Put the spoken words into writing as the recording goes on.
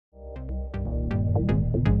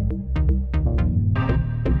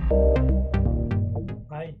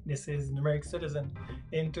This is Numeric Citizen.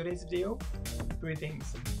 In today's video, three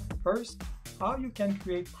things. First, how you can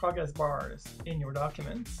create progress bars in your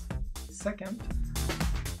documents. Second,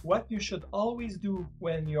 what you should always do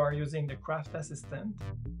when you are using the Craft Assistant.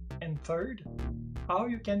 And third, how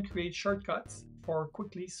you can create shortcuts for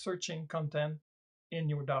quickly searching content in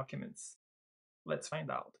your documents. Let's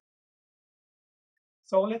find out.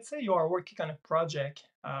 So let's say you are working on a project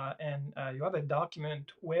and you have a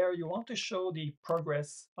document where you want to show the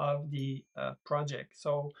progress of the project.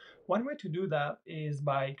 So one way to do that is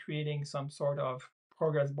by creating some sort of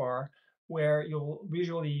progress bar where you'll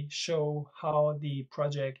visually show how the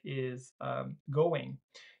project is going.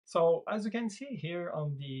 So as you can see here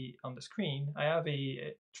on the screen, I have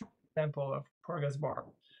a example of progress bar.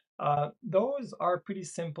 Those are pretty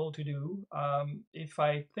simple to do. If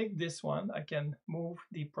I click this one, I can move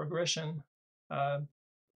the progression uh,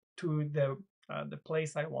 to the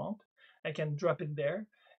place I want. I can drop it there.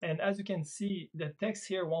 And as you can see, the text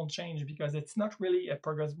here won't change because it's not really a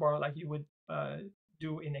progress bar like you would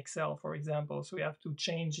do in Excel, for example. So we have to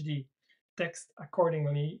change the text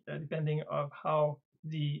accordingly, depending of how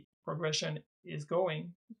the progression is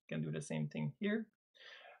going. You can do the same thing here.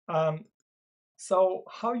 Um, so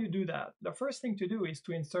how you do that? The first thing to do is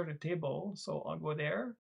to insert a table. So I'll go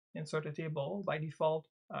there, insert a table. By default,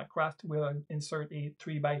 Craft will insert a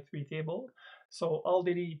 3x3 table. So I'll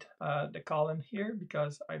delete the column here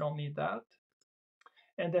because I don't need that.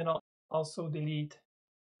 And then I'll also delete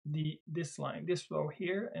this line, this row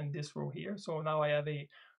here and this row here. So now I have a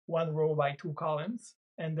 1 row by 2 columns.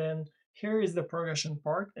 And then here is the progression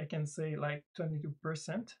part. I can say like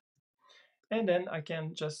 22%. And then I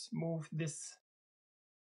can just move this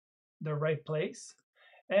the right place,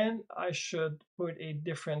 and I should put a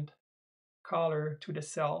different color to the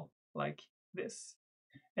cell like this.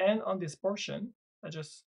 And on this portion, I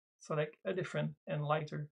just select a different and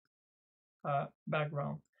lighter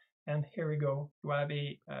background. And here we go. You have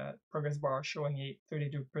a progress bar showing a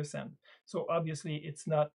 32%. So obviously it's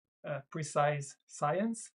not precise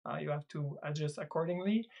science. You have to adjust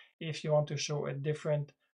accordingly. If you want to show a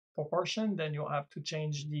different proportion, then you'll have to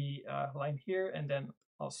change the line here and then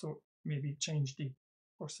also maybe change the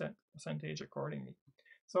percentage accordingly.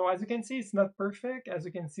 So as you can see, it's not perfect. As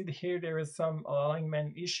you can see here, there is some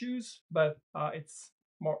alignment issues, but it's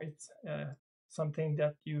something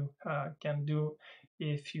that you can do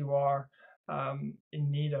if you are in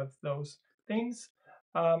need of those things.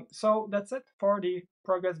 So that's it for the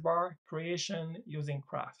progress bar creation using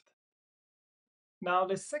Craft. Now,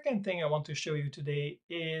 the second thing I want to show you today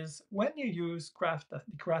is when you use the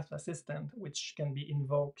Craft Assistant, which can be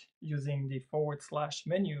invoked using the /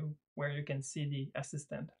 menu, where you can see the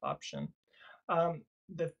assistant option.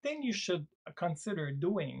 The thing you should consider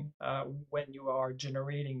doing when you are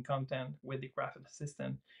generating content with the Craft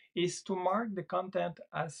Assistant is to mark the content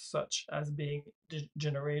as such as being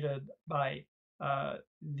generated by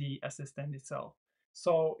the assistant itself.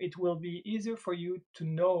 So it will be easier for you to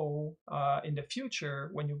know in the future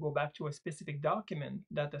when you go back to a specific document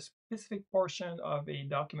that a specific portion of a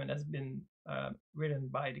document has been written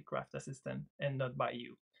by the Craft Assistant and not by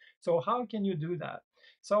you. So how can you do that?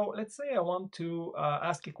 So let's say I want to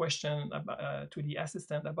ask a question to the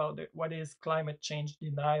assistant about what is climate change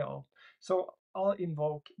denial. So I'll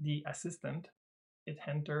invoke the assistant, hit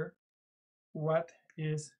enter, what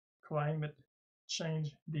is climate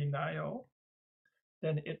change denial?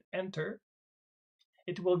 Then hit enter.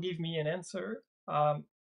 It will give me an answer.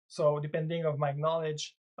 So depending on my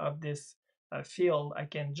knowledge of this field, I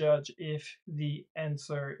can judge if the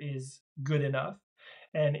answer is good enough.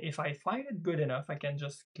 And if I find it good enough, I can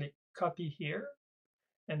just click copy here,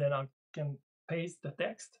 and then I can paste the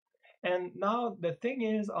text. And now the thing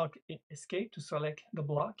is, I'll escape to select the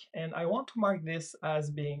block, and I want to mark this as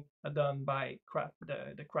being done by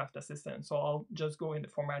the Craft Assistant. So I'll just go in the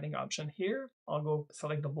formatting option here. I'll go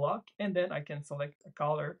select the block, and then I can select a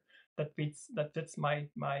color that fits my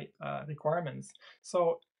requirements.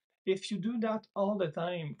 So if you do that all the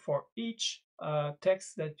time for each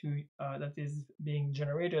text that is being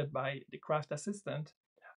generated by the Craft Assistant,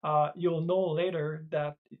 you'll know later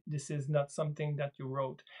that this is not something that you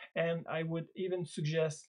wrote. And I would even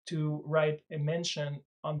suggest to write a mention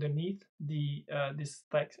underneath this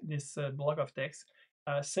block of text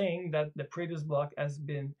saying that the previous block has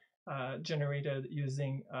been generated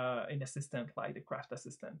using an assistant like the Craft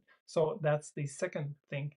Assistant. So that's the second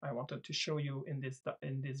thing I wanted to show you in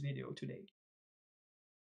this video today.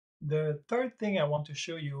 The third thing I want to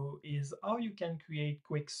show you is how you can create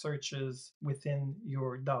quick searches within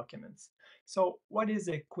your documents. So what is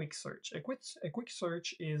a quick search? A quick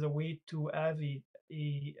search is a way to have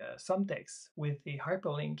some text with a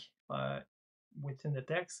hyperlink within the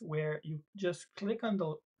text, where you just click on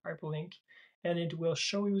the hyperlink and it will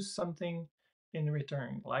show you something in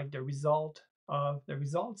return, like the results of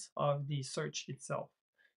the search itself.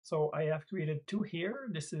 So I have created two here.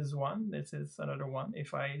 This is one, this is another one.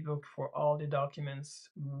 If I look for all the documents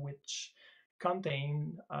which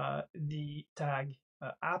contain the tag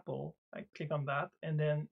Apple, I click on that, and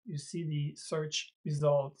then you see the search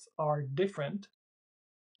results are different.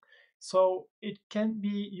 So it can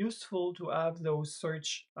be useful to have those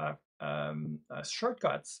search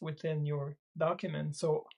shortcuts within your document.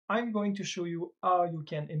 So I'm going to show you how you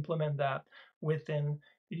can implement that within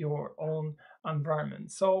your own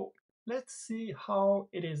environment. So let's see how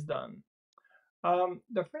it is done.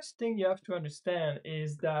 The first thing you have to understand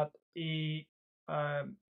is that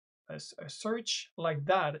um, a search like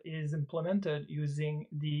that is implemented using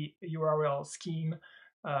the URL scheme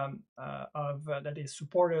that is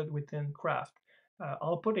supported within Craft.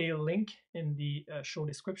 I'll put a link in the show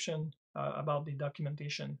description about the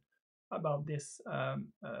documentation about this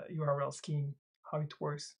URL scheme, how it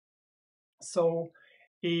works. So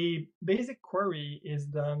a basic query is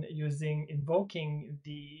done using invoking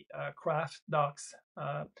the Craft docs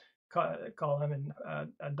column and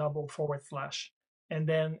a double forward slash. And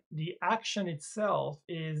then the action itself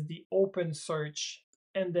is the open search,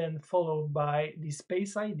 and then followed by the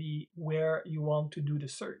space ID where you want to do the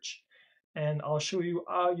search. And I'll show you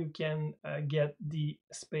how you can get the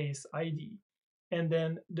space ID. And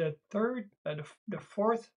then the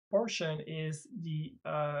fourth portion is the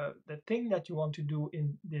thing that you want to do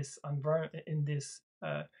in this environment, in this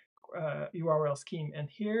URL scheme. And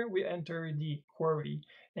here we enter the query,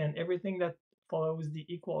 and everything that follows the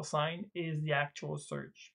equal sign is the actual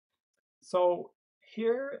search. So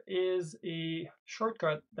here is a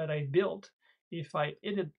shortcut that I built. If I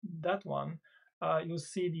edit that one, you'll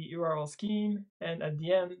see the URL scheme, and at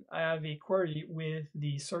the end I have a query with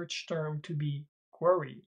the search term to be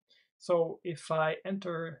query. So if I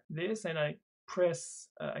enter this and I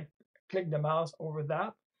click the mouse over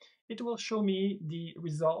that, it will show me the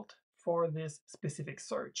result for this specific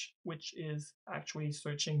search, which is actually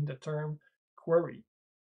searching the term query.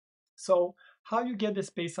 So how you get the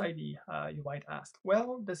space ID, you might ask?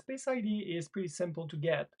 Well, the space ID is pretty simple to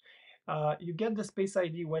get. You get the space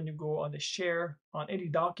ID when you go on the share on any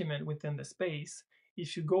document within the space.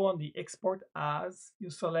 If you go on the export as, you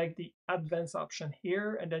select the advanced option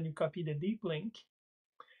here, and then you copy the deep link.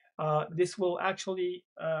 This will actually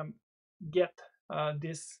get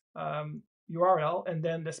this URL, and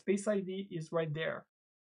then the space ID is right there.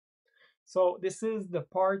 So this is the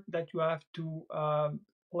part that you have to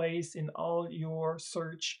place in all your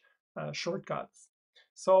search shortcuts.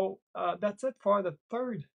 So that's it for the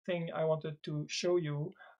third thing I wanted to show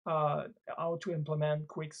you, how to implement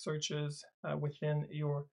quick searches within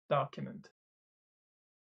your document.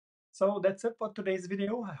 So that's it for today's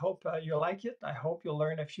video. I hope you like it. I hope you'll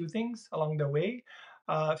learn a few things along the way.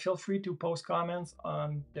 Feel free to post comments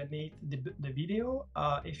underneath the video.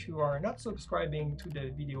 If you are not subscribing to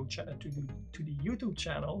the to the YouTube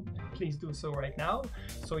channel, please do so right now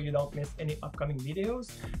so you don't miss any upcoming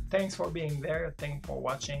videos. Thanks for being there. Thanks for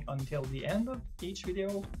watching until the end of each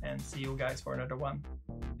video, and see you guys for another one.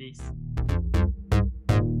 Peace.